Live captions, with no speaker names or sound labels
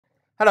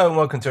Hello and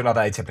welcome to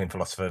another Atypical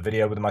Philosopher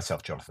video with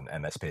myself, Jonathan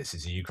MSP. This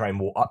is a Ukraine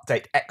War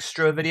Update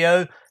Extra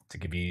video to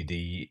give you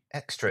the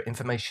extra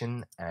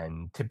information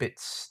and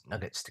tidbits,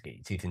 nuggets to get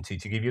your teeth into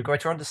to give you a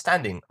greater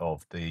understanding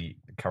of the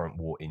current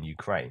war in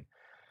Ukraine.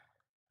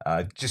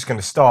 Just going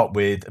to start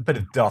with a bit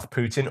of Darth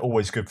Putin,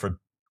 always good for a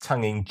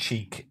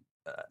tongue-in-cheek,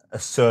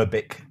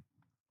 acerbic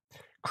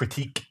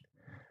critique.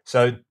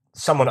 So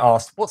someone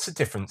asked, what's the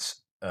difference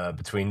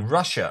between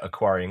Russia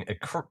acquiring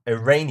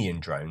Iranian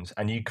drones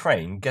and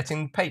Ukraine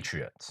getting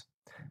Patriots?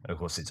 And of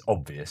course, it's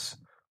obvious.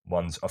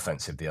 One's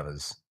offensive, the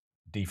other's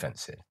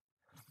defensive.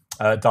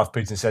 Darth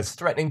Putin says,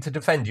 threatening to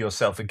defend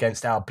yourself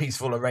against our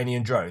peaceful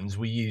Iranian drones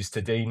we use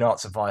to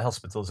denazify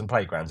hospitals and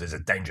playgrounds is a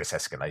dangerous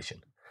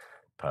escalation.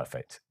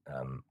 Perfect.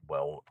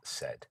 Well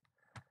said.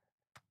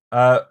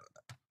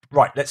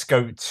 Right, let's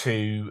go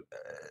to...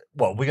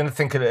 well, we're going to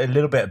think a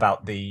little bit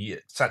about the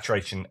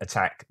saturation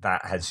attack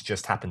that has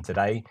just happened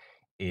today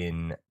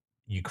in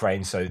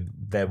Ukraine. So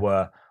there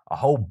were a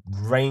whole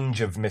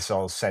range of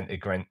missiles sent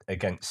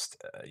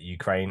against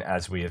Ukraine,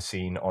 as we have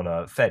seen on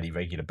a fairly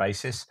regular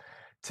basis.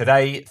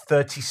 Today,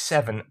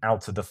 37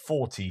 out of the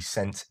 40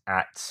 sent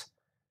at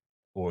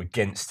or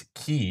against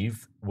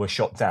Kyiv were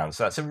shot down.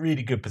 So that's a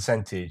really good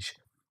percentage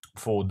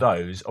for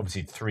those.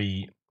 Obviously,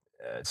 3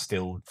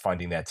 still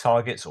finding their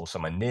targets or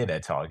somewhere near their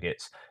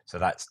targets. So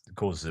that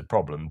causes a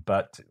problem.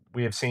 But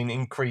we have seen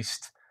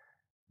increased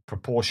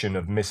proportion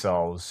of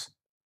missiles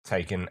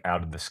taken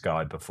out of the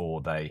sky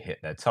before they hit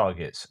their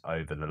targets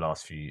over the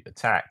last few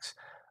attacks.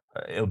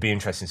 It'll be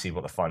interesting to see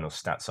what the final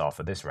stats are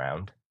for this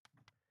round.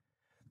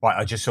 Right,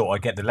 I just thought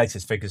I'd get the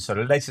latest figures. So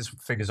the latest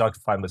figures I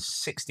could find was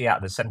 60 out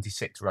of the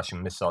 76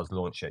 Russian missiles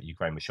launched at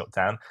Ukraine were shot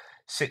down.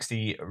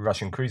 60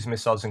 Russian cruise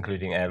missiles,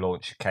 including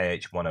air-launched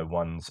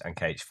KH-101s and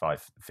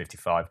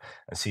KH-555,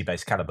 and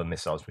sea-based caliber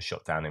missiles were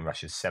shot down in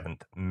Russia's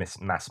 7th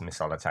mass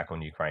missile attack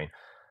on Ukraine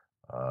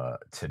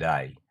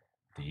today.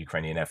 The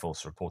Ukrainian Air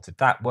Force reported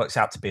that. Works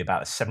out to be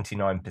about a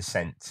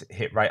 79%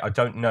 hit rate. I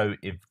don't know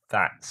if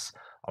that's...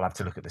 I'll have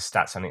to look at the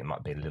stats. I think it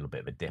might be a little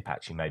bit of a dip,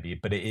 actually, maybe.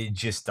 But it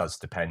just does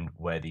depend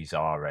where these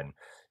are and,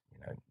 you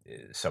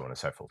know, so on and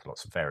so forth.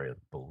 Lots of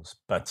variables.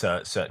 But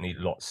certainly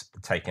lots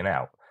taken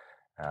out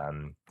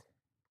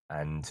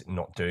and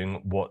not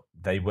doing what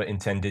they were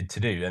intended to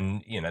do.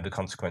 And, you know, the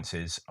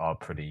consequences are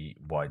pretty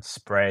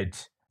widespread.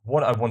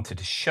 What I wanted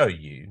to show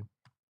you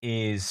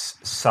is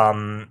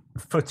some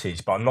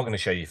footage, but I'm not going to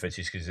show you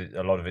footage because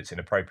a lot of it's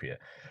inappropriate.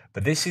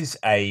 But this is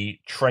a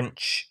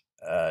trench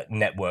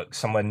network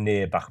somewhere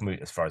near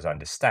Bakhmut, as far as I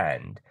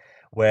understand,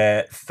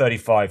 where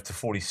 35 to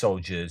 40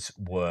 soldiers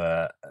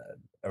were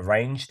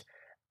arranged,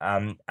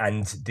 and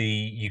the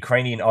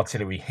Ukrainian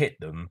artillery hit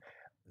them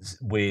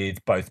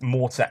with both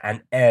mortar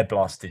and air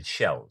blasted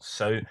shells.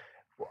 So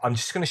I'm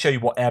just going to show you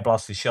what air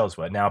blasted shells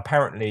were. Now,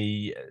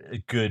 apparently, a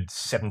good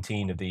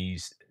 17 of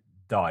these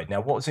died.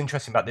 Now, what was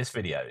interesting about this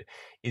video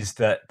is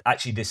that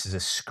actually this is a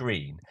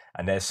screen,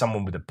 and there's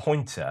someone with a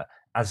pointer.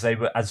 As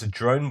the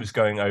drone was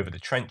going over the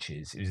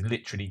trenches, it was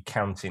literally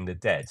counting the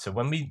dead. So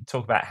when we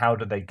talk about how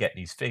do they get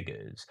these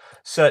figures,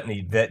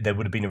 certainly there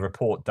would have been a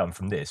report done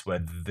from this where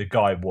the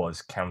guy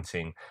was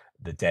counting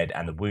the dead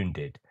and the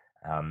wounded.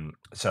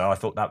 So I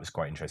thought that was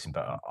quite interesting,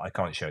 but I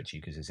can't show it to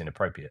you because it's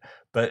inappropriate.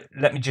 But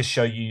let me just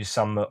show you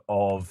some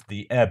of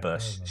the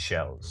airburst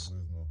shells.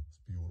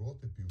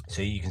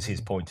 So you can see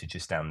his pointer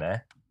just down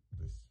there.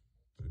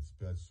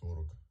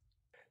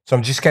 So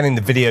I'm just getting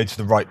the video to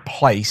the right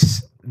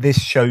place.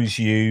 This shows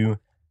you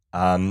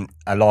a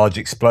large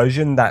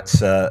explosion. That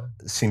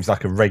seems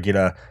like a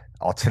regular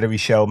artillery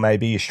shell,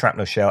 maybe a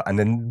shrapnel shell. And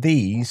then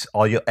these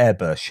are your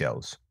airburst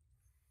shells.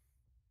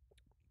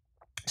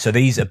 So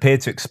these appear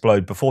to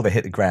explode before they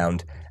hit the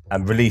ground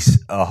and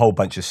release a whole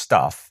bunch of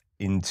stuff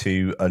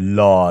into a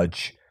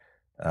large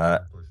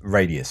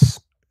radius.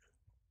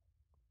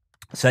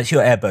 So that's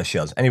your airburst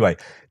shells. Anyway,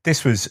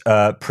 this was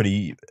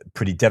pretty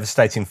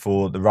devastating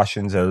for the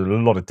Russians. There were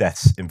a lot of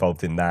deaths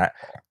involved in that.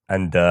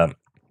 And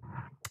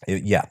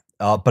yeah,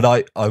 but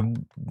I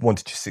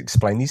wanted to just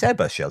explain these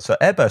airburst shells. So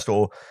airburst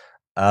or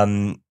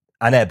an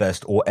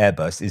airburst or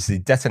airburst is the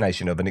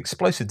detonation of an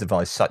explosive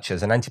device such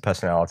as an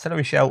anti-personnel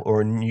artillery shell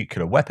or a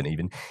nuclear weapon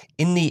even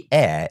in the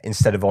air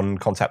instead of on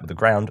contact with the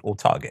ground or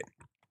target.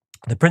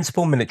 The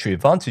principal military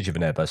advantage of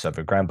an airburst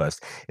over a ground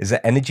burst is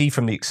that energy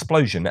from the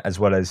explosion as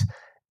well as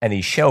any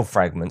shell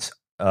fragments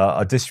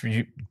are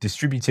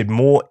distributed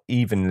more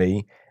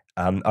evenly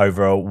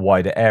over a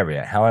wider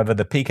area. However,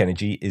 the peak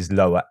energy is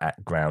lower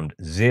at ground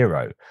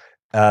zero.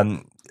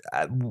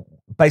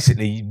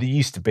 Basically, there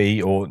used to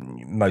be, or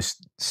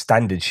most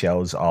standard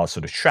shells are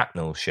sort of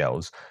shrapnel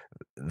shells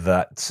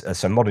that,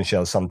 so modern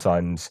shells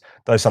sometimes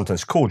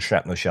called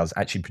shrapnel shells,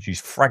 actually produce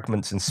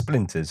fragments and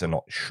splinters and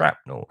not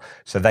shrapnel.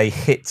 So they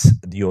hit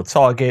your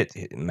target,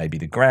 maybe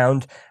the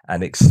ground,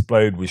 and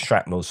explode with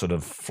shrapnel sort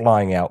of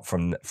flying out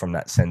from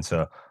that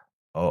center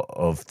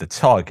of the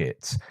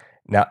target.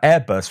 Now,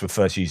 airbursts were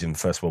first used in the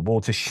First World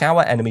War to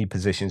shower enemy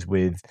positions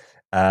with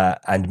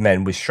and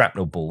men with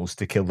shrapnel balls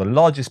to kill the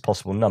largest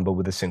possible number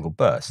with a single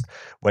burst.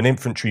 When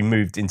infantry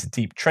moved into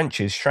deep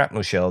trenches,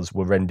 shrapnel shells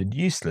were rendered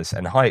useless,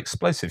 and high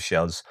explosive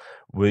shells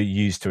were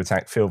used to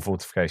attack field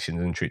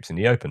fortifications and troops in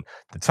the open.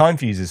 The time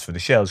fuses for the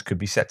shells could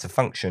be set to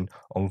function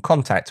on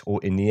contact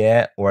or in the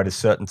air or at a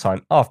certain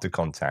time after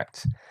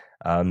contact,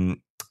 so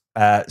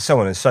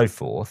on and so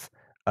forth.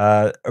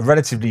 A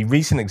relatively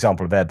recent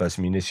example of airburst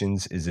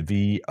munitions is a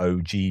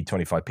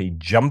VOG-25P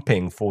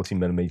jumping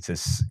 40mm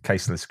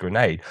caseless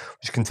grenade,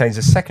 which contains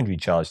a secondary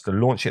charge to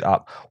launch it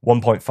up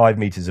 1.5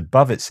 meters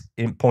above its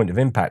point of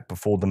impact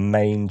before the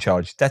main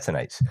charge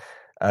detonates.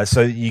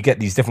 So you get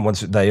these different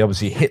ones that they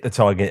obviously hit the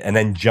target and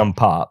then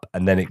jump up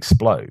and then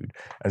explode.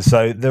 And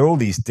so there are all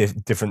these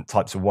different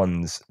types of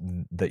ones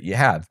that you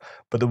have.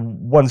 But the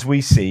ones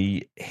we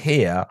see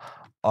here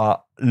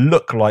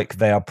look like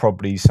they are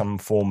probably some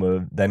form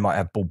of, they might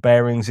have ball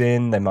bearings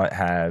in, they might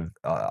have,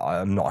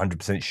 I'm not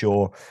 100%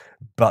 sure,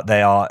 but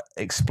they are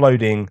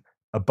exploding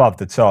above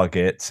the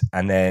target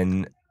and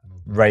then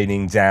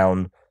raining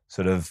down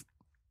sort of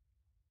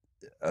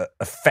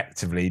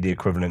effectively the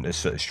equivalent of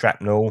sort of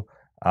shrapnel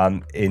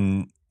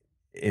in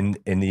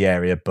the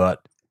area. But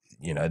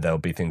you know, there'll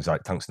be things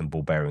like tungsten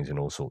ball bearings and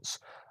all sorts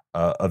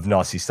of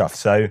nasty stuff.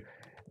 So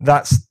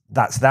that's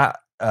that.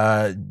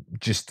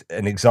 Just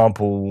an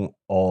example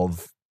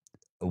of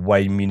a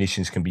way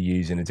munitions can be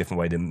used in a different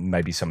way than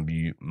maybe some of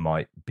you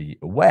might be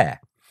aware.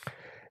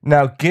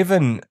 Now,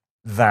 given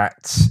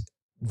that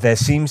there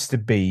seems to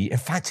be, in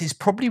fact, it's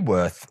probably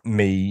worth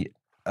me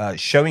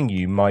showing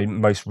you my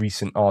most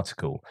recent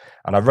article.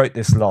 And I wrote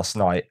this last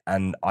night,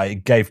 and I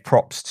gave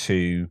props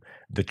to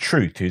The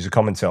Truth, who's a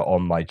commenter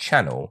on my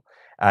channel.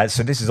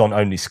 So this is on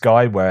Only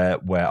Sky, where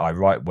I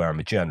write, where I'm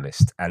a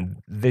journalist.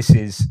 And this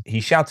is, he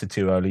shouted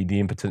too early, the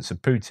impotence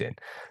of Putin.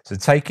 So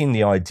taking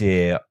the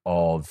idea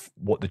of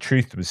what The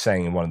Truth was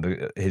saying in one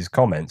of his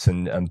comments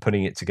and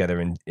putting it together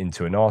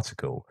into an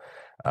article.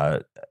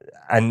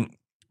 And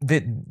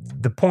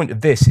the point of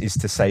this is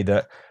to say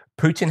that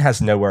Putin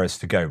has nowhere else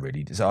to go,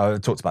 really. So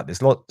I've talked about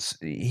this lots.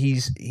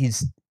 His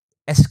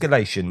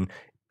escalation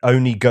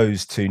only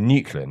goes to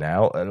nuclear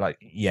now. Like,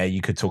 yeah,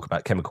 you could talk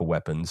about chemical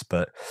weapons,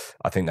 but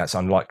I think that's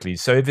unlikely.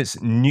 So if it's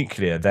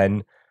nuclear,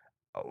 then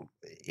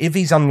if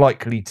he's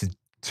unlikely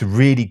to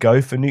really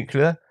go for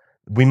nuclear,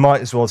 we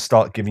might as well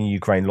start giving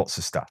Ukraine lots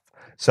of stuff.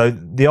 So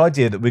the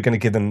idea that we're going to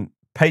give them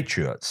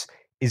Patriots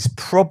is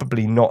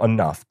probably not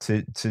enough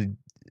to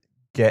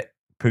get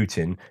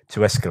Putin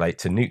to escalate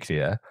to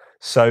nuclear.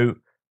 So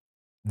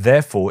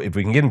therefore, if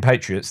we can give them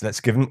Patriots, let's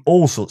give them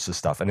all sorts of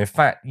stuff. And in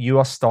fact, you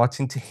are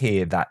starting to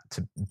hear that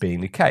to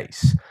being the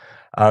case.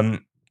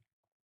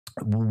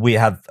 We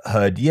have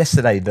heard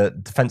yesterday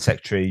that Defence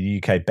Secretary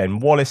of the UK, Ben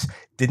Wallace,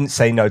 didn't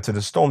say no to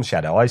the Storm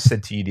Shadow. I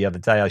said to you the other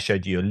day, I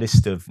showed you a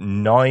list of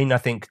 9, I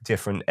think,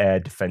 different air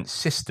defence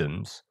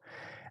systems,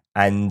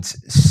 and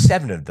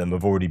 7 of them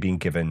have already been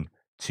given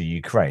to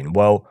Ukraine.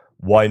 Well,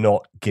 why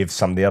not give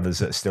some of the others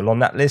that are still on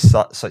that list,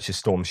 such as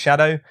Storm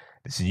Shadow?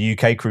 This is a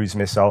UK cruise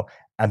missile.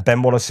 And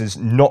Ben Wallace has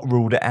not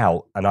ruled it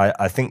out, and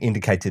I think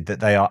indicated that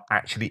they are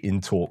actually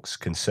in talks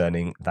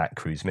concerning that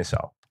cruise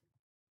missile.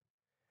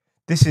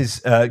 This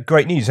is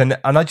great news, and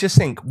I just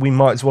think we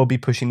might as well be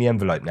pushing the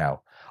envelope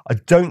now. I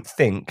don't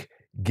think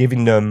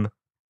giving them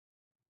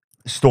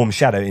Storm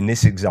Shadow in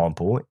this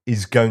example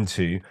is going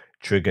to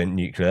trigger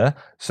nuclear,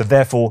 so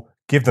therefore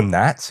give them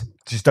that.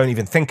 Just don't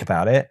even think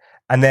about it,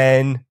 and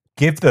then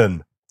give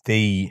them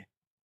the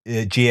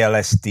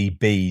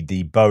GLSDB,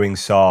 the Boeing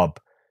Saab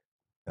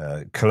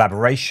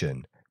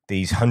collaboration,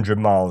 these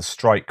 100-mile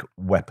strike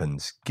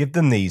weapons. Give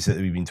them these that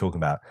we've been talking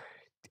about,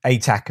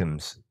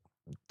 ATACMS.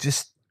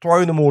 Just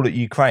throw them all at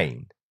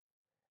Ukraine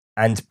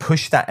and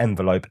push that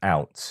envelope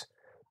out,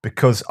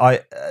 because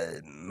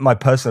my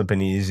personal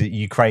opinion is that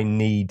Ukraine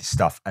need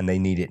stuff and they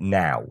need it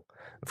now.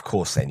 Of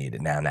course they need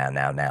it now.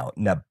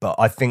 No, but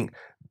I think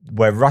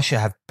where Russia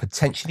have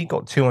potentially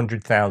got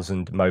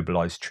 200,000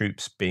 mobilized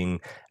troops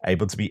being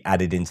able to be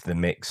added into the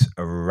mix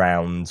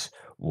around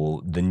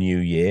the new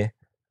year,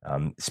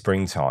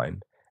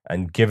 springtime,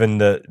 and given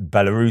that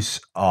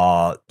Belarus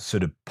are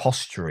sort of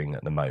posturing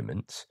at the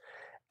moment,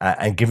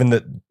 and given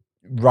that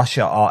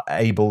Russia are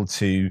able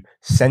to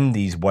send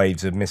these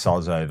waves of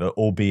missiles over,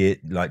 albeit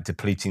like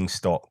depleting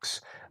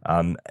stocks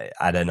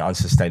at an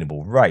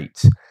unsustainable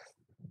rate,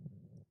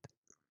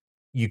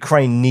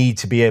 Ukraine need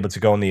to be able to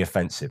go on the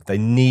offensive. They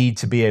need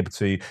to be able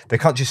to, they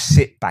can't just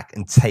sit back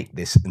and take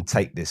this and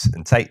take this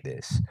and take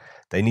this.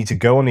 They need to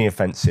go on the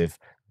offensive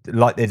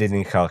like they did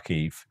in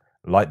Kharkiv,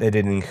 like they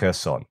did in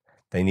Kherson.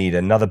 They need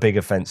another big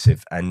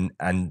offensive, and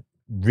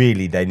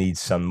really they need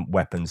some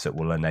weapons that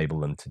will enable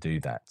them to do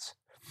that.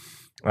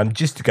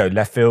 Just to go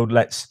left field,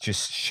 let's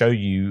just show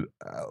you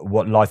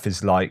what life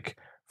is like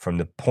from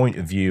the point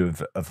of view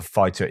of a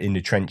fighter in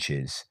the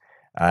trenches.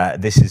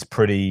 This is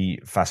pretty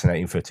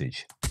fascinating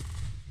footage.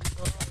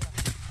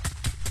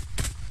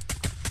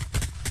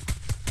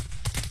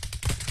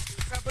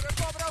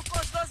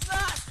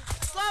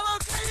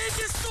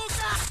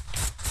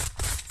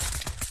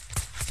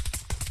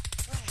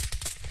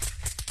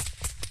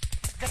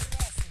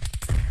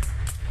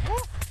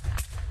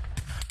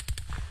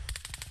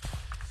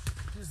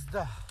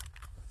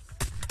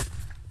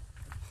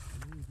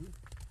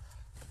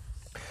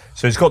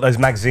 So he's got those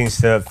magazines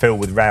to fill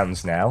with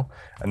rounds now,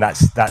 and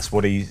that's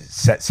what he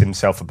sets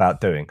himself about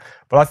doing.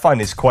 But I find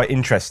this quite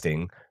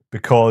interesting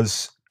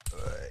because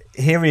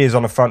here he is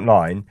on the front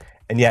line,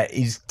 and yet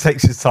he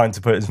takes his time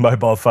to put his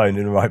mobile phone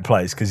in the right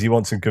place because he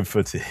wants some good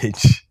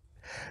footage.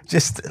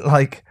 Just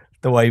like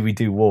the way we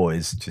do war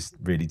is just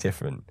really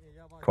different.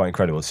 Quite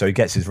incredible. So he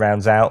gets his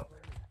rounds out,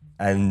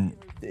 and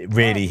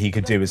really he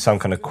could do with some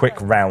kind of quick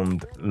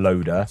round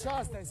loader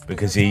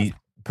because he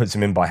puts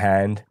them in by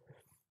hand.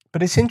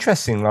 But it's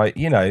interesting, like,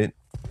 you know,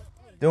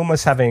 they're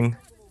almost having,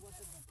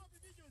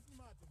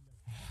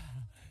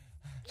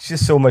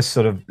 just almost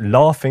sort of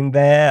laughing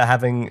there,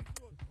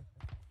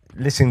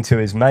 listening to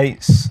his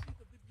mates.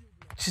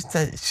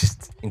 It's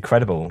just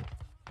incredible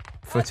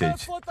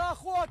footage.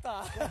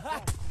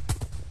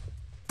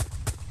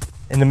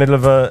 In the middle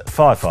of a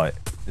firefight.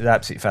 It's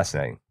absolutely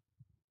fascinating.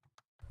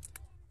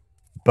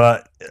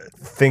 But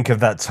think of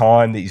that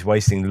time that he's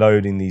wasting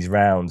loading these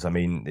rounds. I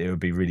mean, it would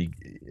be really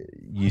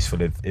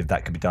useful if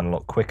that could be done a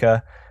lot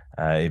quicker,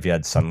 if you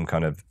had some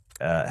kind of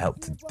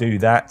help to do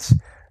that.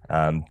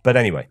 But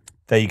anyway,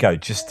 there you go.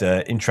 Just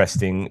an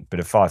interesting bit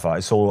of firefight. I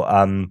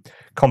saw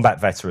Combat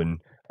Veteran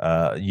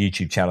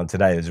YouTube channel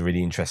today. There's a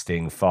really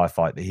interesting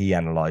firefight that he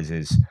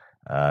analyzes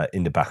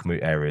in the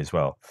Bakhmut area as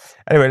well.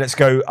 Anyway, let's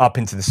go up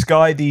into the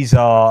sky.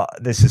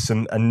 This is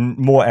some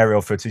more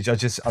aerial footage.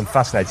 I'm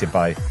fascinated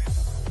by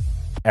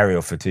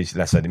aerial footage,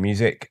 less so the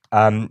music.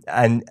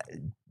 And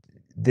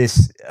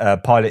this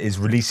pilot is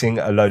releasing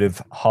a load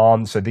of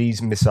harm. So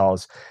these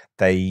missiles,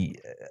 they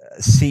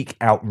seek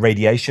out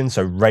radiation,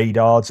 so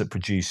radars that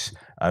produce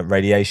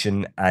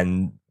radiation,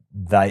 and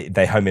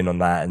they home in on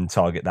that and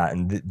target that.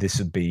 And this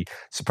would be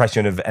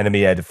suppression of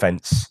enemy air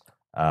defense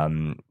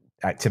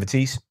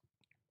activities.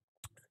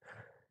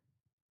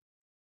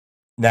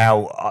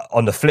 Now,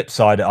 on the flip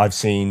side, I've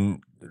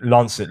seen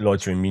Lancet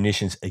loitering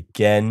munitions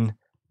again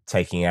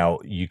taking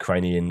out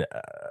Ukrainian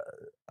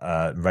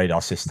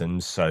radar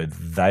systems, so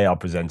they are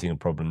presenting a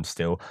problem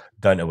still.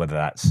 Don't know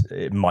whether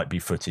it might be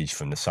footage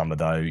from the summer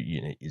though.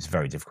 You know, it's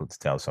very difficult to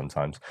tell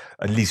sometimes.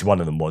 At least one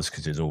of them was,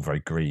 because it's all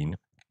very green,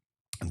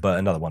 but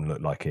another one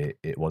looked like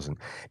it wasn't.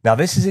 Now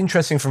this is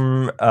interesting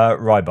from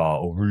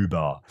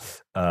Rubar.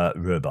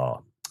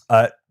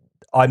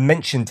 I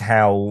mentioned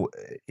how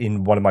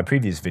in one of my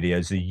previous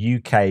videos the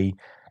UK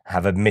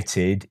have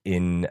admitted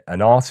in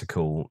an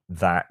article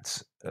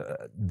that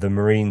the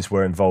Marines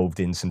were involved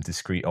in some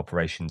discrete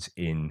operations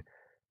in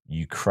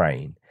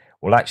Ukraine.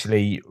 Well,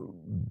 actually,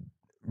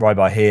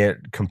 Rybar here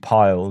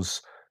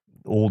compiles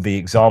all the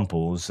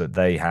examples that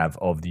they have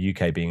of the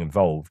UK being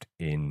involved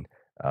in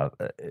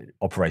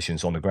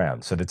operations on the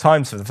ground. So the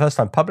Times, for the first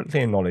time,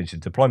 publicly acknowledged the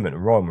deployment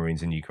of Royal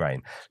Marines in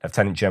Ukraine.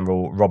 Lieutenant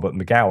General Robert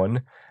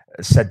McGowan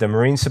said the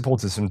Marines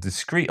supported some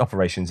discrete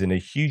operations in a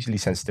hugely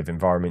sensitive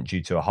environment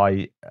due to a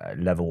high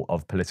level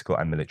of political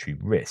and military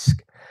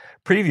risk.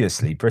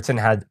 Previously, Britain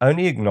had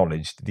only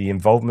acknowledged the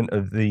involvement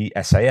of the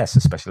SAS,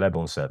 the Special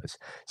Airborne Service,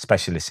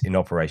 specialists in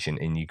operation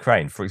in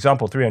Ukraine. For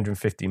example,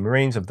 350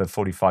 Marines of the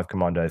 45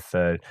 Commando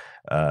 3rd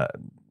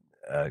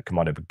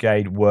Commando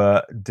Brigade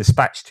were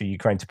dispatched to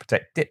Ukraine to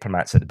protect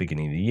diplomats at the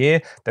beginning of the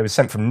year. They were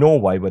sent from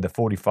Norway, where the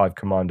 45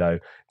 Commando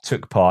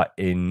took part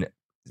in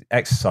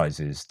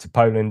exercises, to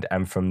Poland,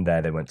 and from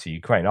there they went to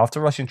Ukraine. After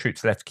Russian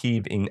troops left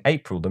Kyiv in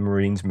April, the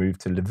Marines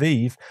moved to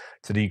Lviv,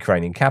 to the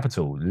Ukrainian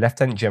capital.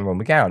 Lieutenant General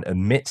McGowan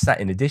admits that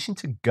in addition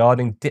to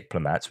guarding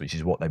diplomats, which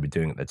is what they were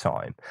doing at the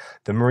time,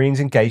 the Marines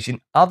engaged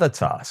in other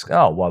tasks.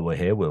 While we're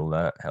here,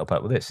 we'll help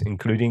out with this,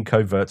 including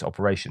covert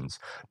operations,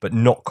 but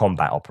not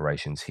combat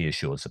operations, he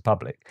assures the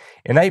public.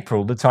 In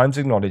April, the Times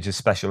acknowledged a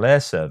Special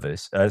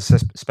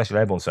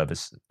Airborne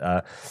Service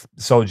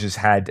soldiers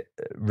had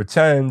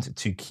returned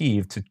to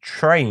Kyiv to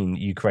train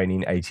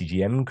Ukrainian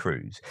ATGM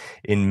crews.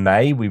 In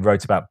May, we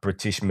wrote about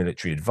British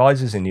military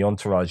advisors in the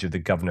entourage of the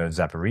governor of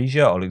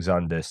Zaporizhia,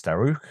 Alexander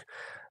Staruk.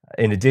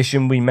 In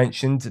addition, we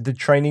mentioned the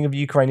training of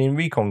Ukrainian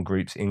recon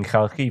groups in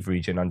Kharkiv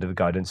region under the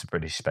guidance of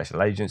British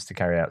special agents to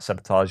carry out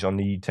sabotage on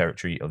the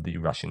territory of the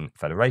Russian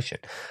Federation.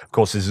 Of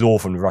course, this is all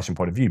from the Russian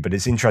point of view, but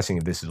it's interesting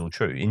if this is all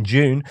true. In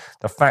June,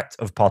 the fact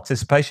of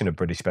participation of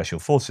British special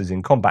forces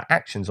in combat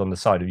actions on the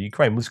side of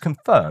Ukraine was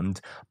confirmed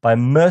by a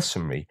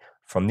mercenary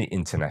from the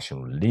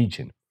International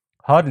Legion.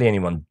 Hardly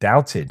anyone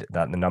doubted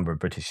that the number of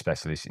British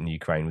specialists in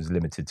Ukraine was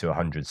limited to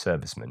 100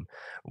 servicemen.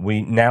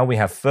 We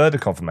have further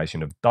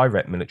confirmation of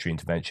direct military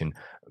intervention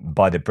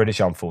by the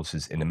British Armed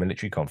Forces in the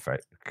military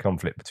conflict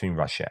between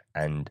Russia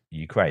and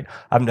Ukraine.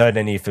 I haven't heard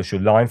any official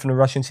line from the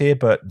Russians here,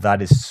 but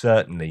that is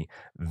certainly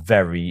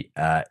very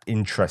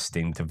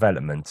interesting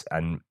development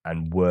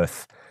and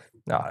worth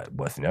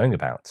knowing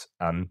about.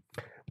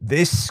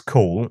 This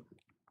call,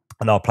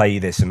 and I'll play you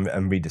this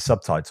and read the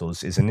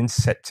subtitles, is an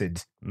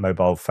intercepted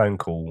mobile phone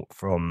call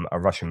from a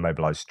Russian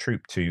mobilized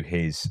troop to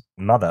his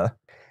mother,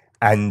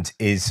 and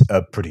is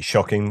pretty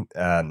shocking.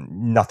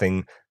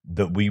 Nothing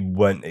that we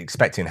weren't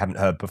expecting, haven't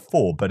heard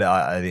before, but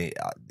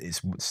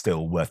it's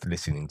still worth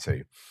listening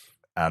to.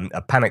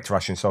 A panicked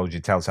Russian soldier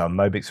tells how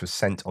Mobiks was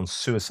sent on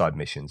suicide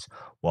missions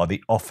while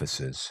the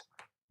officers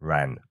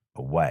ran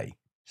away.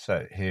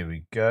 So here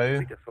we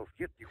go.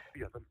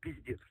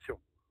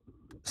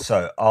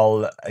 So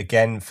I'll,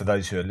 again, for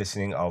those who are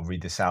listening, I'll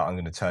read this out. I'm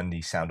going to turn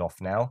the sound off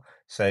now.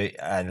 So,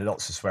 and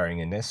lots of swearing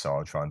in this, so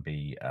I'll try and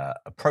be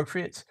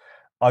appropriate.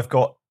 I've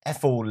got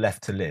F all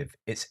left to live.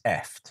 It's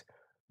effed.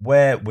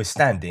 Where we're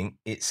standing,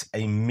 it's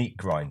a meat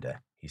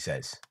grinder, he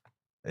says.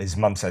 His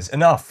mum says,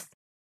 enough.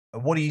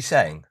 What are you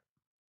saying?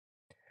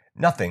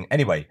 Nothing.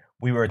 Anyway,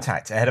 we were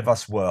attacked. Ahead of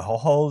us were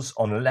hohols.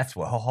 On the left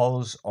were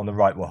hohols. On the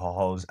right were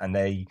hohols. And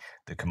they,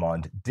 the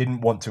command,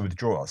 didn't want to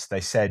withdraw us. They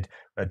said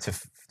to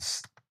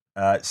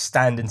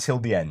stand until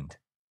the end.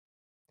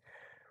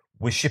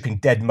 We're shipping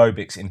dead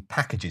Mobiks in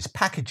packages.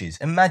 Packages.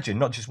 Imagine,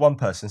 not just one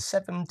person,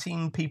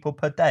 17 people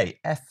per day.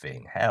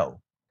 Effing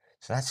hell.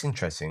 So that's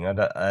interesting.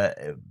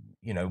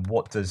 You know,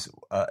 what does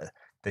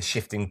they're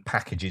shifting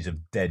packages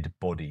of dead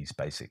bodies,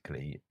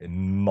 basically,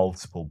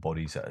 multiple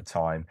bodies at a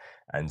time,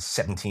 and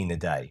 17 a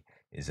day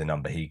is the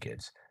number he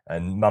gives.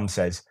 And Mum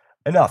says,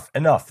 enough,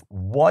 enough.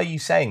 Why are you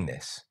saying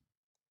this?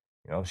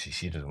 You know, obviously,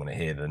 she doesn't want to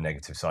hear the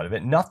negative side of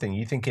it. Nothing.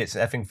 You think it's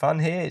effing fun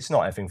here? It's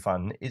not effing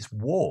fun. It's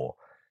war.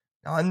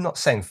 Now, I'm not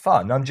saying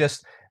fun. I'm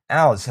just,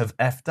 ours have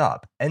effed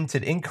up,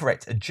 entered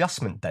incorrect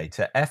adjustment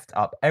data, effed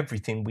up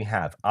everything we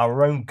have,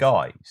 our own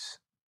guys.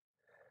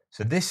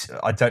 So this,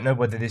 I don't know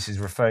whether this is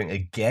referring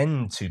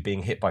again to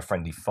being hit by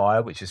friendly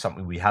fire, which is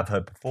something we have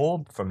heard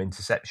before from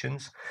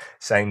interceptions,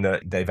 saying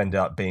that they've ended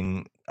up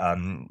being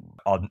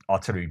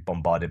artillery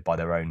bombarded by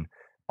their own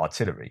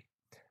artillery.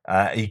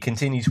 He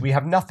continues, we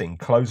have nothing.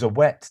 Clothes are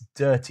wet,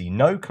 dirty,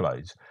 no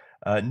clothes.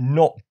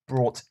 Not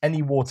brought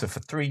any water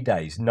for 3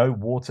 days, no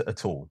water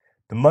at all.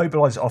 The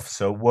mobilized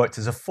officer worked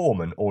as a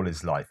foreman all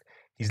his life.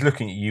 He's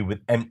looking at you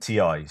with empty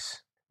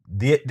eyes.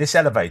 This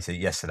elevator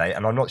yesterday,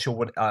 and I'm not sure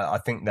what, I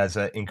think there's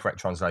an incorrect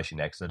translation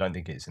there because I don't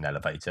think it's an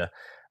elevator.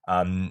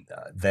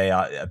 They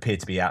appear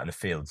to be out in a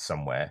field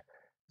somewhere.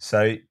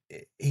 So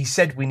he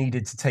said we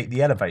needed to take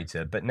the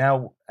elevator, but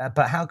now,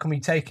 but how can we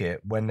take it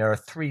when there are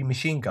 3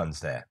 machine guns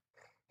there?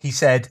 He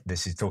said,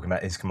 this is talking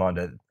about his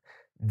commander,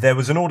 there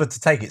was an order to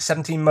take it.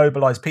 17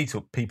 mobilized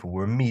people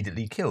were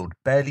immediately killed,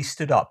 barely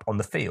stood up on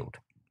the field.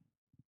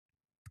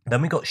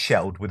 Then we got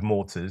shelled with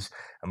mortars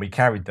and we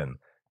carried them.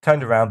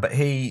 Turned around, but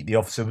the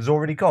officer, was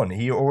already gone.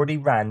 He already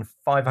ran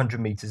 500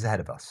 meters ahead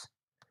of us.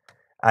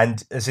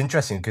 And it's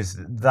interesting because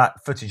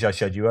that footage I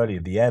showed you earlier,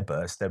 the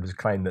airburst, there was a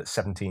claim that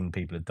 17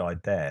 people had died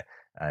there.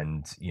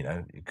 And, you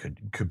know, it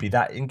could be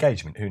that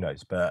engagement. Who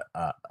knows? But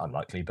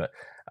unlikely. But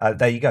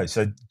there you go.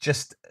 So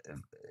just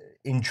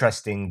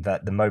interesting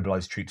that the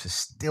mobilized troops are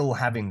still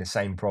having the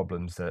same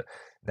problems, that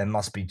there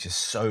must be just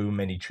so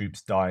many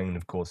troops dying. And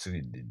of course,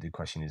 the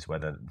question is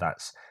whether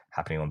that's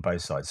happening on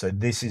both sides. So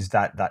this is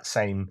that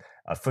same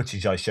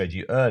footage I showed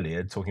you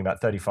earlier, talking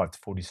about 35 to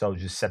 40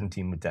 soldiers,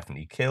 17 were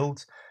definitely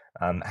killed.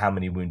 How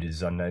many wounded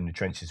is unknown. The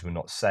trenches were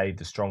not saved.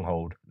 The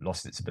stronghold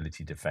lost its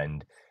ability to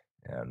defend.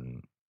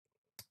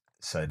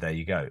 So there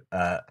you go.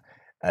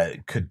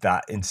 Could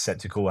that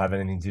interceptor call have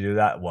anything to do with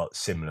that? Well,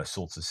 similar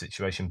sorts of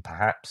situation,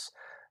 perhaps.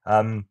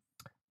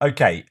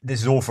 Okay,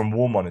 this is all from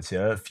War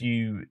Monitor. A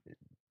few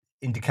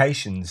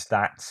indications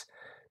that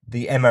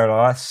the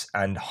MLRS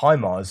and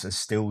HIMARS are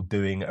still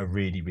doing a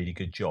really, really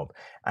good job.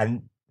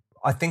 And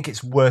I think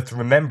it's worth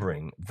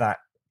remembering that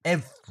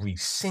every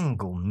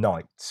single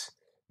night,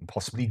 and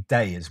possibly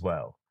day as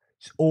well,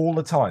 all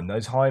the time,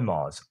 those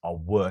HIMARS are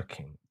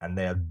working and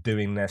they are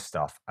doing their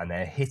stuff and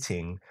they're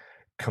hitting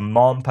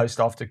command post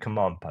after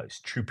command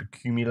post, troop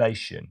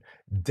accumulation,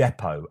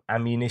 depot,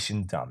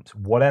 ammunition dumps,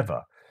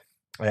 whatever.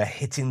 They're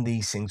hitting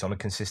these things on a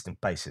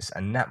consistent basis,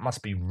 and that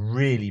must be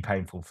really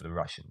painful for the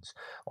Russians.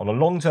 On a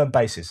long-term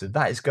basis,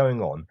 that is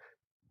going on,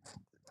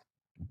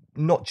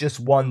 not just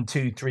 1,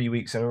 2, 3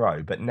 weeks in a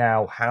row, but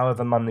now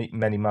however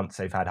many months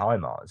they've had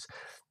HIMARS,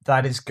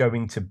 that is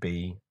going to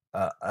be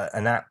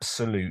an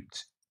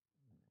absolute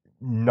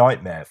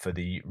nightmare for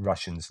the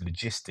Russians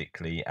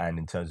logistically, and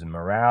in terms of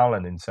morale,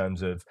 and in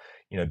terms of,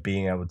 you know,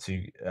 being able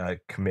to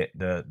commit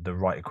the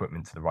right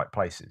equipment to the right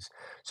places.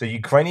 So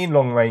Ukrainian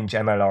long-range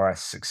MLRS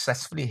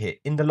successfully hit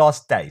in the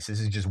last day, so this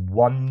is just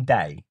one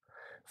day,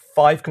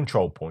 5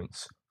 control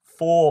points,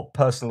 4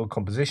 personal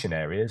composition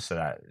areas, so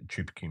that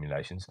troop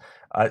accumulations,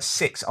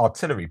 6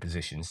 artillery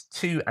positions,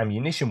 2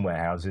 ammunition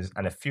warehouses,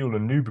 and a fuel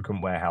and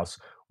lubricant warehouse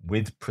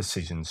with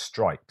precision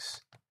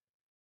strikes.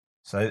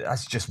 So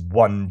that's just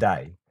one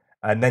day.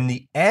 And then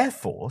the Air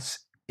Force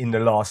in the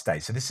last day,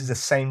 so this is the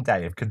same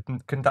day, have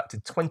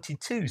conducted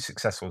 22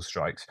 successful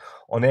strikes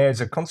on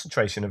areas of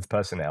concentration of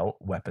personnel,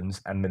 weapons,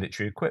 and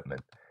military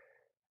equipment.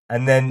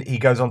 And then he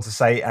goes on to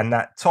say, and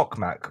that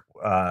Tokmak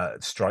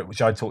strike,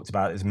 which I talked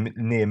about, is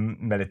near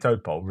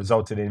Melitopol,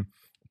 resulted in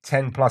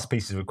 10 plus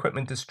pieces of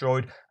equipment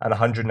destroyed and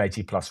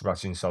 180 plus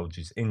Russian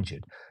soldiers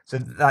injured. So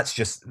that's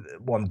just,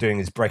 what I'm doing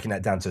is breaking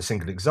that down to a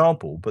single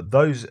example. But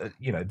those,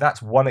 you know,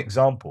 that's one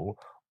example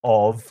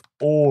of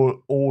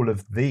all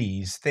of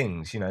these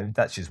things. You know,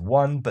 that's just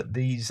one, but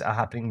these are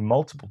happening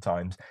multiple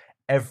times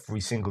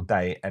every single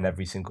day and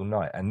every single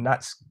night. And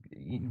that's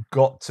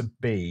got to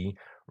be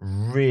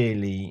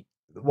really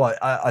well.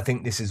 I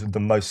think this is the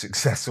most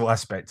successful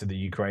aspect of the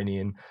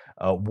Ukrainian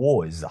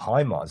war is the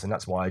HIMARS. And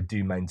that's why I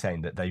do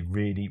maintain that they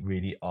really,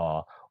 really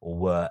are or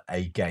were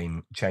a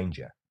game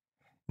changer.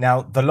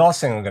 Now, the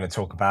last thing I'm going to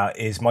talk about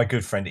is my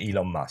good friend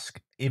Elon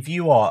Musk. If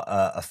you are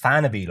a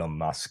fan of Elon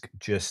Musk,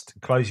 just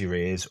close your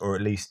ears or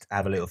at least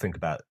have a little think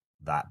about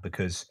that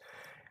because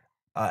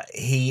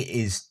he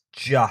is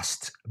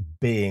just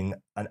being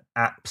an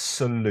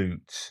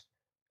absolute.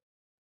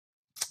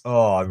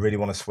 Oh, I really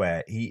want to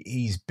swear.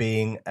 He's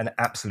being an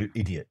absolute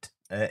idiot,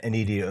 an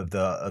idiot of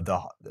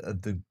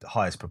the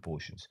highest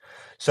proportions.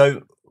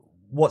 So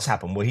what's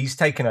happened? Well, he's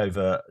taken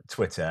over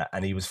Twitter,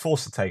 and he was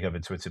forced to take over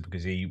Twitter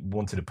because he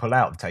wanted to pull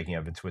out of taking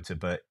over Twitter.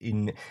 But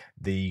in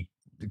the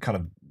kind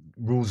of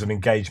rules of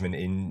engagement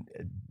in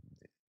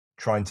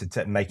trying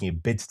to making a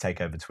bid to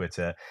take over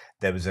Twitter,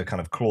 there was a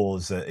kind of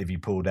clause that if he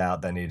pulled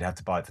out, then he'd have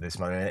to buy it for this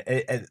money.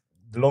 The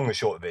long and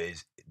short of it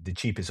is the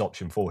cheapest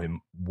option for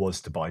him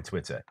was to buy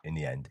Twitter in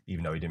the end,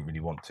 even though he didn't really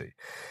want to.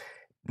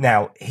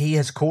 Now, he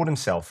has called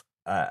himself,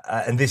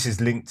 and this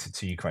is linked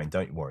to Ukraine,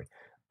 don't worry.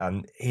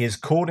 He has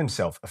called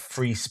himself a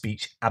free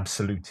speech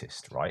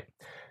absolutist, right?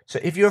 So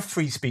if you're a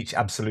free speech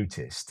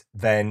absolutist,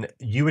 then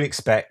you would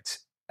expect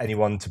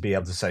anyone to be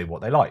able to say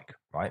what they like,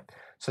 right?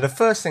 So the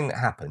first thing that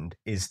happened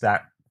is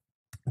that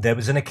there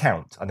was an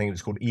account, I think it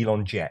was called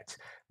Elon Jet,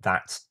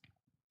 that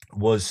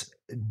was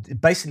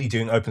basically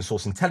doing open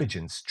source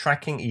intelligence,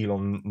 tracking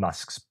Elon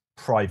Musk's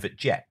private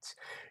jet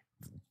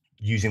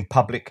using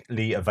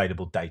publicly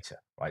available data,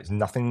 right? There's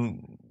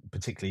nothing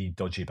particularly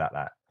dodgy about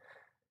that.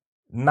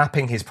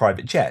 Mapping his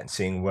private jet and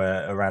seeing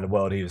where around the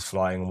world he was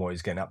flying and what he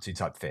was getting up to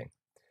type thing.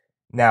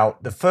 Now,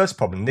 the first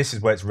problem, this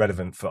is where it's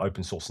relevant for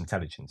open source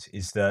intelligence,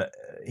 is that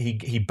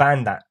he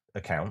banned that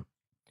account.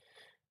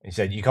 He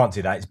said, you can't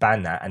do that, it's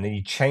banned that. And then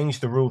he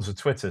changed the rules of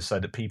Twitter so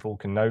that people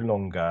can no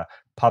longer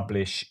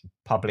publish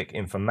public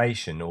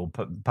information or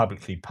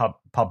publicly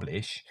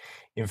publish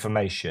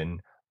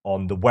information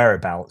on the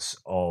whereabouts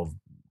of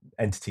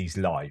entities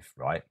live,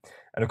 right?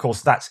 And of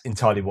course, that's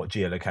entirely what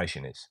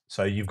geolocation is.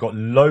 So you've got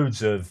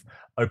loads of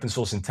open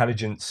source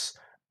intelligence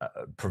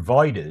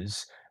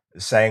providers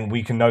saying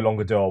we can no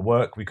longer do our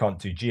work. We can't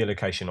do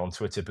geolocation on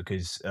Twitter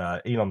because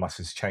Elon Musk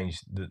has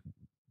changed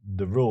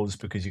the rules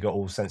because you got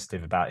all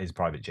sensitive about his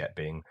private jet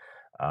being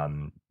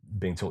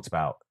talked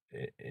about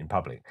in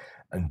public.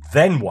 And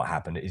then what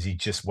happened is he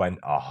just went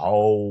a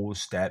whole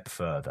step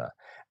further.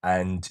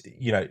 And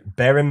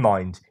bear in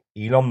mind,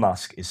 Elon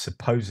Musk is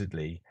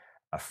supposedly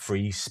a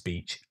free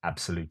speech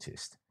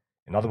absolutist.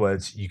 In other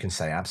words, you can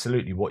say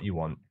absolutely what you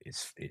want.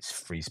 It's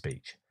free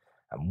speech.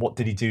 And what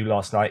did he do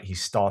last night? He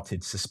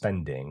started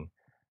suspending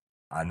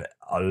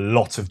a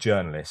lot of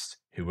journalists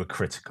who were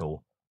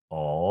critical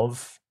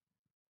of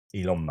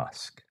Elon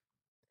Musk.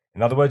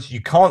 In other words,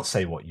 you can't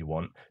say what you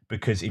want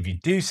because if you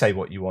do say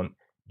what you want,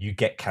 you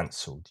get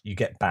cancelled, you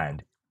get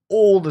banned.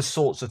 All the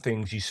sorts of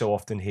things you so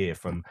often hear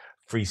from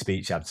free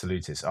speech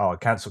absolutists. Oh,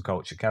 cancel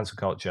culture, cancel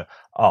culture.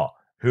 Oh,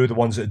 who are the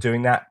ones that are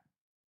doing that?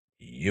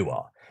 You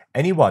are.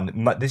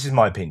 Anyone, this is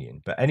my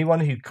opinion, but anyone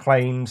who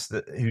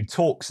who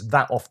talks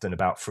that often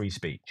about free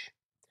speech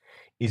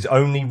is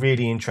only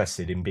really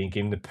interested in being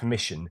given the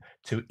permission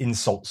to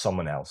insult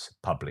someone else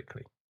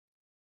publicly.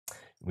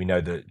 We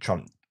know that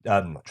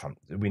not Trump.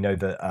 We know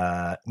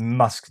that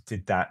Musk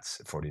did that,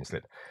 Freudian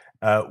slip,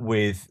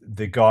 with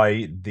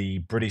the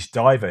British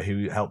diver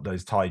who helped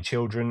those Thai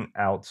children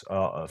out,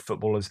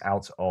 footballers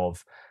out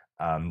of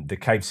the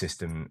cave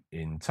system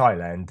in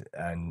Thailand,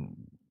 and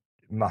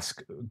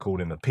Musk called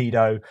him a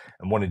pedo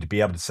and wanted to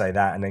be able to say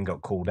that, and then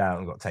got called out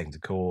and got taken to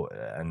court,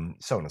 and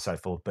so on and so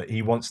forth. But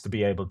he wants to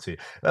be able to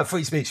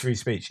free speech, free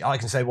speech. I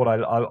can say what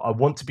I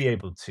want to be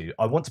able to.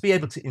 I want to be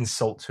able to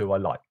insult who I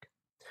like.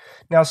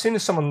 Now, as soon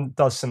as someone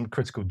does some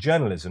critical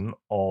journalism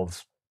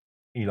of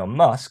Elon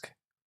Musk,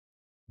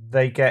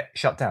 they get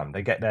shut down.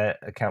 They get their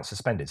account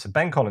suspended. So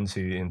Ben Collins,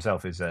 who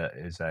himself is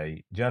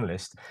a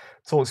journalist,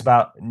 talks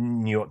about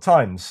New York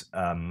Times.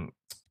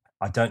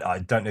 I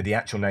don't know the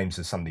actual names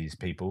of some of these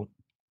people,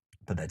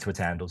 but their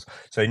Twitter handles.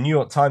 So New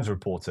York Times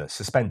reporter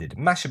suspended.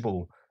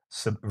 Mashable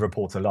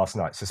reporter last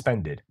night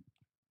suspended.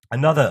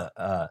 Another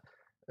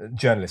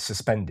journalist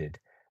suspended.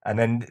 And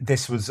then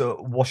this was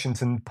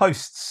Washington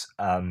Post's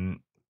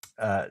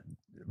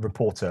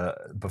reporter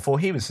before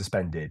he was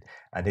suspended,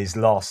 and his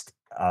last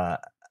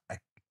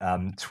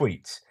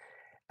tweet.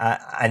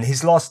 And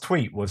his last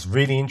tweet was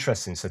really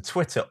interesting. So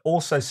Twitter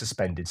also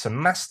suspended. So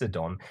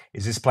Mastodon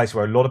is this place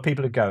where a lot of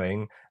people are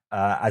going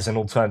as an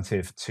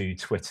alternative to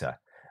Twitter.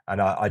 And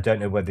I don't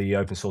know whether the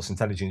open source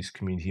intelligence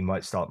community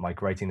might start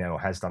migrating there or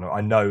has done it. I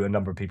know a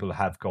number of people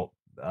have got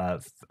a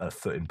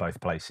foot in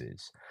both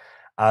places.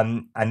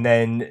 And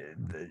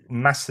then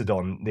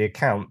Mastodon, the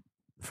account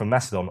from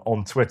Mastodon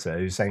on Twitter,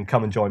 who's saying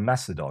 "Come and join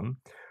Mastodon,"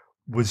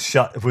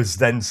 was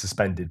then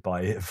suspended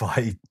by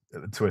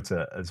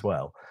Twitter as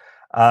well.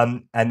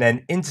 And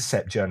then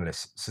Intercept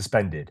journalists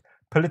suspended.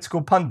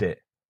 Political pundit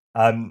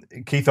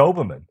Keith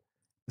Olbermann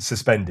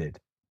suspended.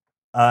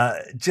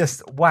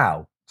 Just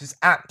wow, just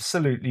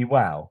absolutely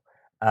wow.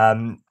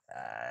 And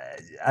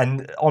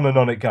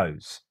on it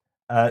goes.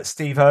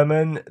 Steve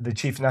Herman, the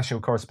chief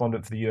national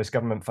correspondent for the US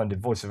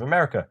government-funded Voice of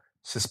America,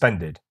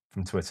 suspended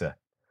from Twitter.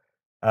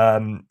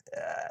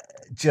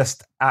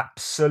 Just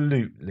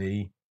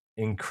absolutely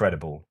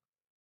incredible.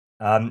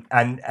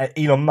 And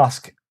Elon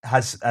Musk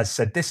has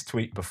said this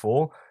tweet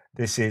before.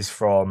 This is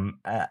from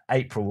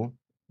April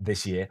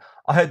this year.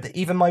 I heard that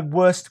even my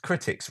worst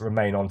critics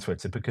remain on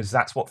Twitter because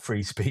that's what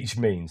free speech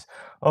means.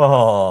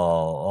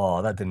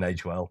 Oh, that didn't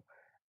age well.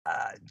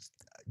 Uh,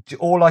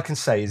 all I can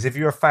say is if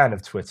you're a fan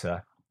of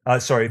Twitter,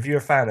 if you're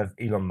a fan of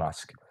Elon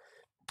Musk,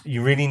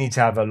 you really need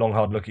to have a long,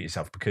 hard look at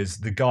yourself because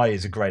the guy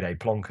is a grade A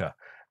plonker.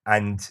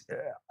 And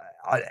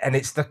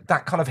it's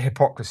that kind of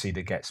hypocrisy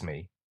that gets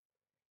me.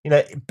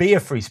 Be a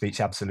free speech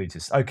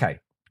absolutist. Okay,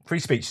 free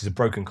speech is a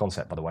broken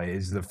concept, by the way. It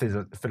is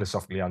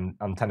philosophically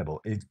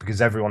untenable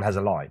because everyone has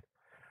a line,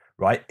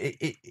 right?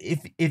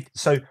 If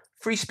so,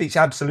 free speech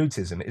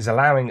absolutism is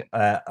allowing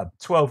a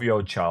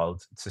 12-year-old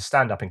child to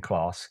stand up in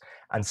class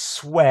and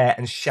swear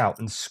and shout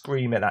and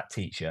scream at that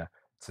teacher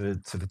to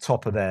the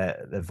top of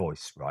their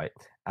voice, right?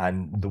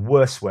 And the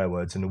worst swear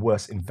words and the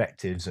worst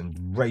invectives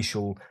and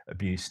racial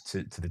abuse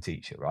to the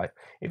teacher, right?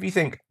 If you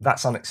think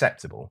that's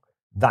unacceptable,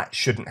 that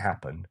shouldn't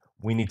happen,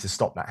 we need to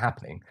stop that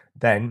happening,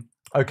 then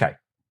okay,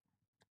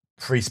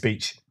 free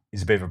speech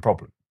is a bit of a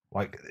problem.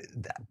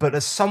 But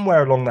as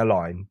somewhere along the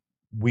line,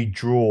 we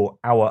draw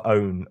our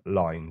own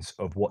lines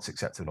of what's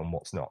acceptable and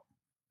what's not.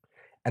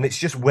 And it's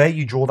just where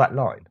you draw that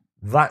line.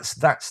 That's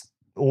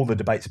all the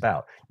debate's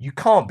about. You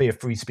can't be a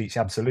free speech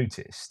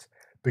absolutist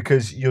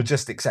because you're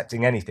just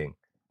accepting anything.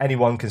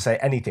 Anyone can say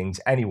anything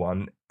to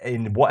anyone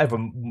in whatever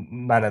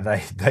manner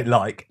they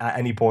like at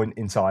any point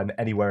in time,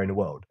 anywhere in the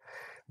world.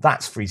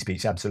 That's free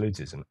speech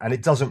absolutism, and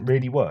it doesn't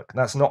really work.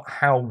 That's not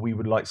how we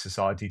would like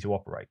society to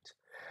operate.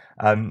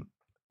 Um,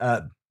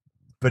 uh,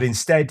 but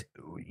instead,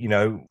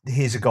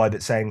 here's a guy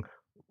that's saying,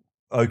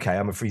 okay,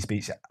 I'm a free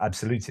speech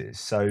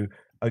absolutist. So,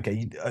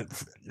 okay,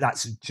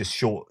 that's just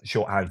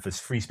shorthand for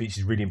free speech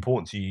is really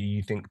important to you.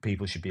 You think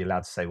people should be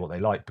allowed to say what they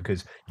like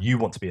because you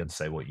want to be able to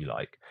say what you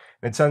like.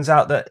 And it turns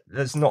out that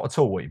that's not at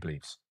all what he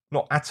believes.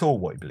 Not at all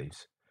what he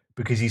believes.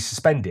 Because he's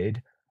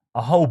suspended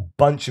a whole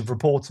bunch of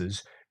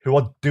reporters who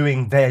are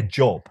doing their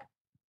job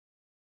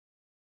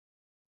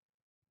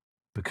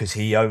because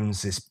he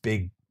owns this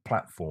big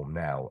platform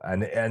now,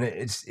 and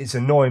it's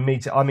annoying me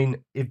to. I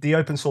mean, if the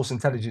open source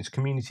intelligence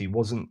community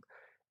wasn't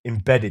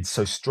embedded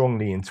so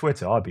strongly in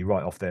Twitter, I'd be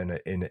right off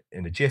there in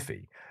a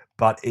jiffy.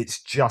 But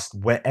it's just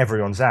where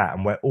everyone's at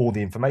and where all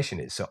the information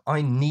is. So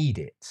I need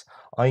it.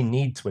 I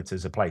need Twitter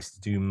as a place to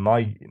do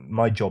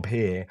my job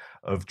here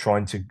of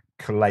trying to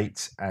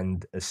collate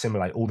and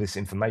assimilate all this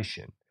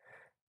information.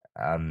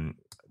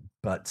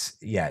 But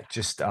yeah,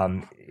 just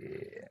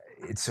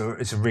it's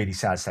a really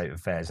sad state of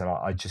affairs, and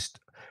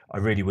I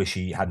really wish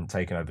he hadn't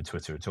taken over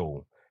Twitter at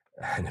all,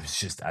 and it was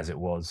just as it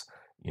was,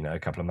 a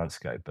couple of months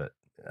ago. But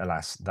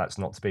alas, that's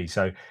not to be.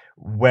 So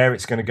where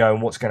it's going to go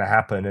and what's going to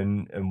happen,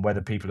 and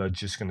whether people are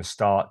just going to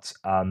start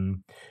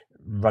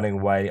running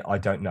away, I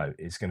don't know.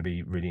 It's going to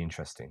be really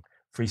interesting.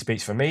 Free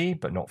speech for me,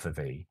 but not for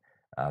thee.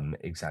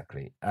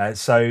 Exactly.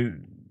 So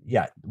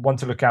yeah, one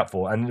to look out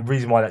for, and the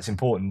reason why that's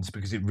important is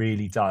because it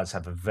really does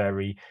have a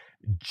very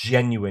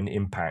genuine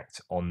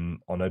impact on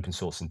open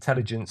source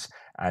intelligence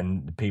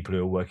and the people who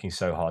are working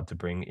so hard to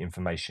bring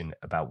information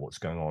about what's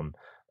going on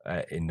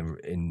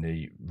in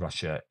the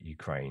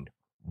Russia-Ukraine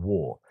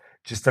war.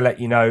 Just to let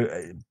you know,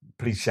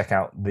 please check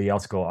out the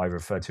article I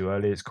referred to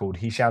earlier. It's called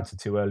 "He Shouted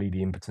Too Early: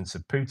 The Impotence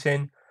of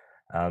Putin,"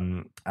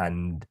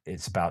 and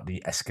it's about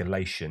the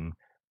escalation,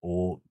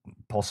 or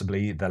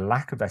possibly the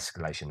lack of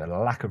escalation, the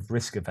lack of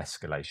risk of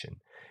escalation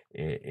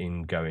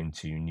in going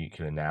to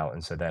nuclear now.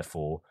 And so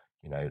therefore,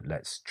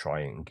 let's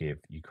try and give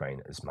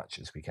Ukraine as much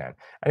as we can.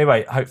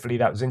 Anyway, hopefully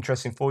that was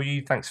interesting for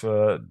you. Thanks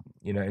for,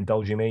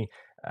 indulging me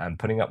and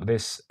putting up with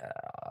this.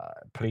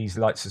 Please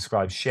like,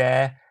 subscribe,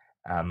 share.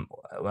 And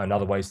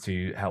other ways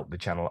to help the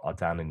channel are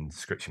down in the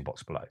description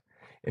box below.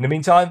 In the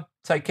meantime,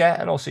 take care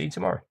and I'll see you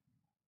tomorrow.